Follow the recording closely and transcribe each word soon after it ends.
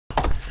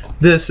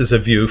This is a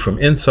view from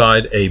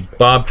inside a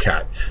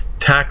Bobcat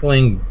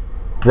tackling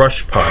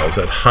brush piles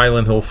at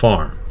Highland Hill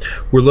Farm.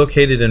 We're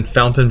located in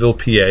Fountainville,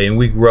 PA, and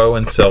we grow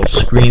and sell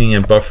screening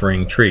and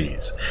buffering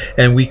trees.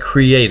 And we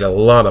create a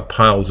lot of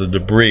piles of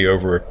debris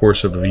over a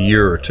course of a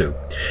year or two.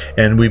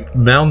 And we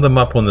mound them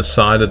up on the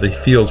side of the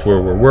fields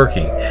where we're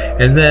working.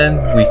 And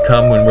then we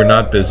come when we're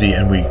not busy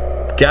and we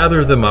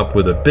gather them up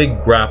with a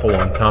big grapple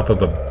on top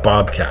of a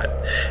Bobcat.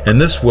 And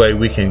this way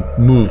we can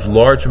move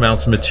large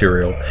amounts of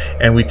material,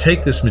 and we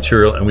take this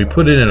material and we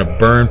put it in a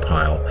burn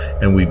pile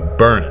and we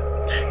burn it.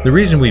 The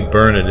reason we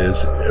burn it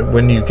is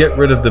when you get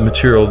rid of the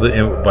material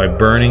by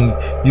burning,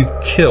 you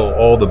kill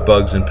all the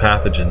bugs and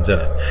pathogens in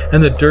it.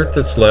 And the dirt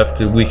that's left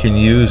we can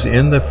use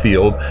in the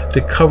field to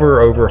cover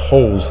over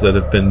holes that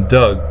have been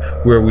dug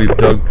where we've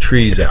dug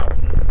trees out.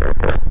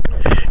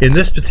 In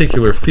this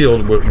particular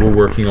field what we're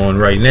working on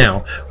right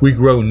now, we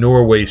grow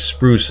Norway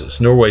spruces.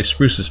 Norway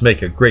spruces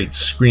make a great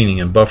screening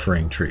and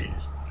buffering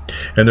trees.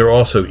 And they're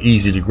also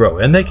easy to grow.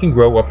 And they can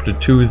grow up to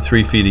 2 to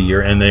 3 feet a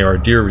year, and they are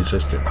deer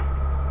resistant.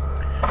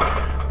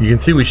 You can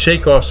see we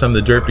shake off some of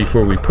the dirt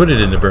before we put it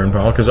in the burn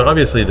pile, because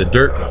obviously the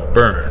dirt won't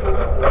burn.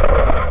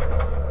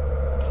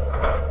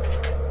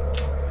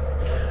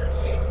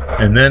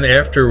 And then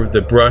after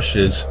the brush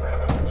is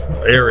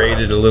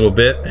aerated a little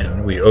bit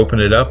and we open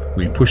it up,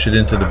 we push it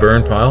into the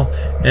burn pile,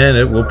 and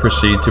it will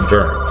proceed to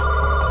burn.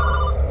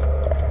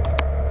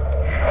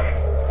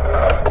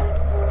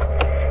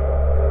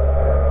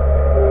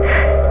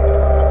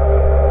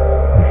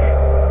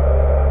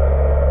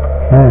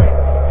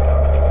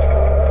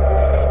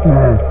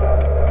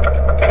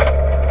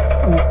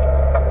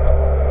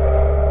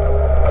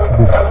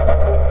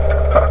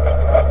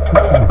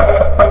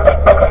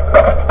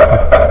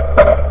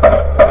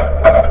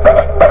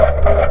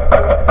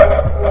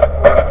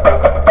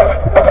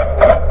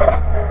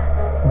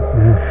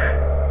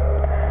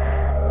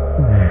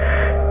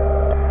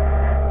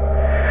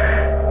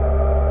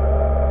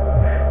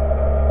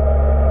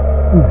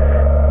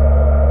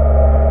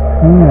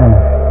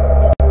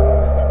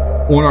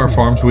 On our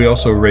farms, we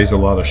also raise a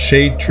lot of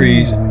shade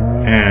trees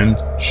and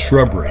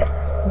shrubbery.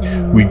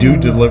 We do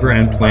deliver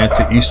and plant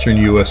to eastern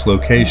U.S.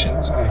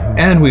 locations.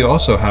 And we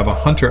also have a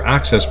hunter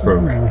access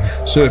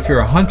program. So if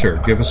you're a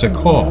hunter, give us a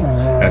call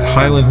at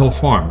Highland Hill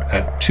Farm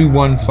at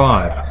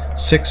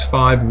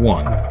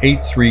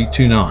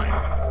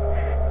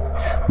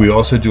 215-651-8329. We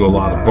also do a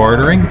lot of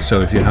bartering,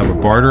 so if you have a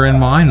barter in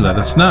mind, let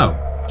us know.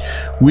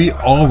 We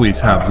always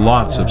have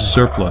lots of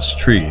surplus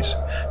trees.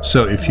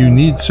 So if you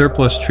need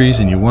surplus trees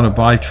and you want to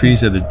buy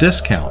trees at a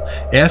discount,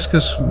 ask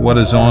us what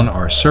is on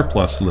our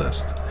surplus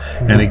list.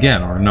 And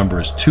again, our number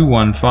is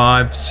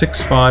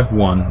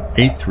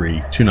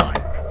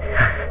 215-651-8329.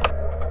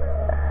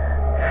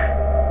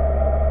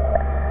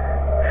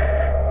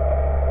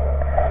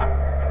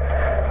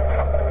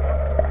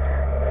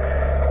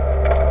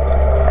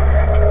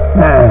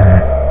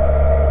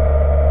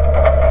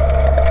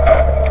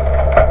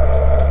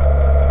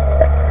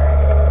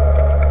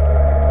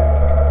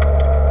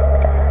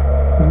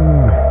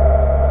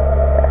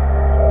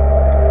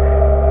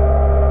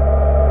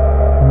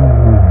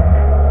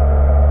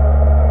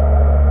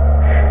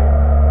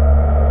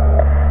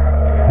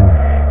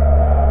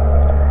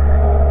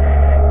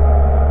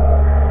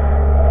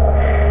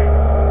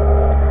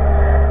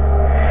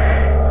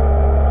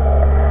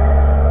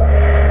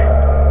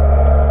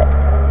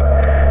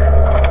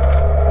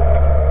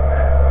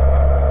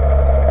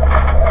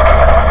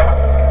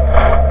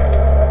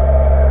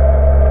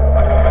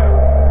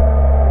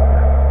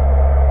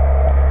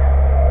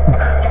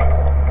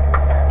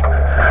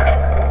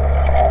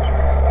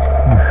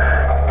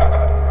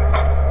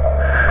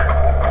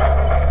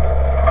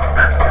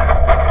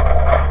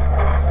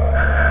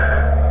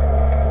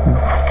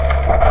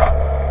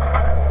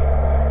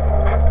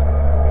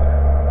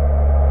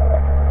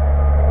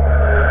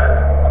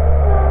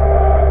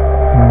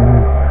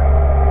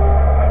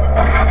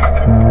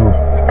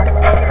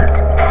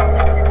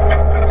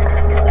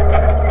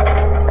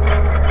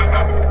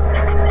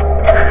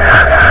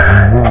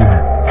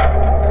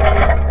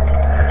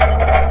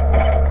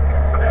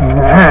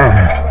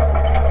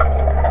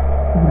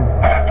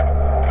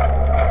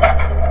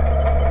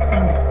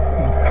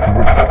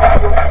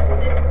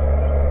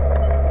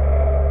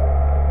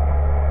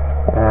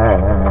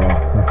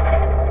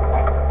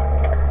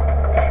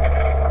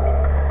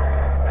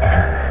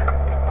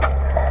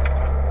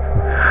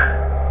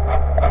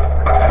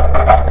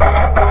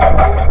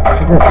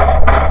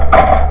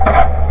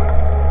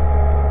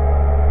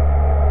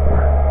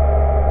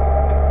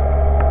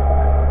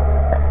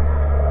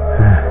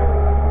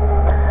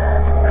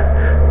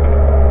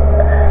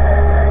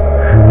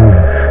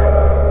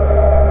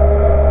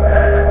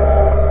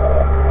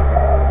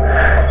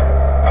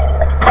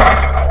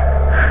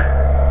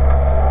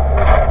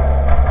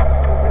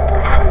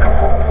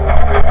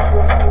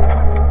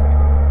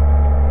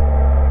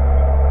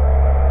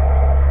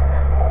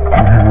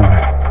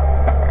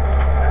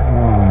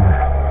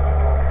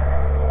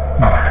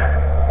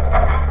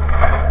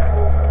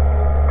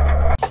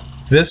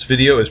 This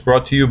video is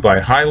brought to you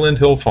by Highland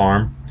Hill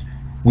Farm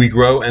We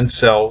grow and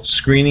sell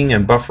screening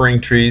and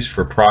buffering trees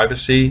for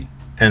privacy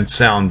and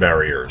sound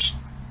barriers.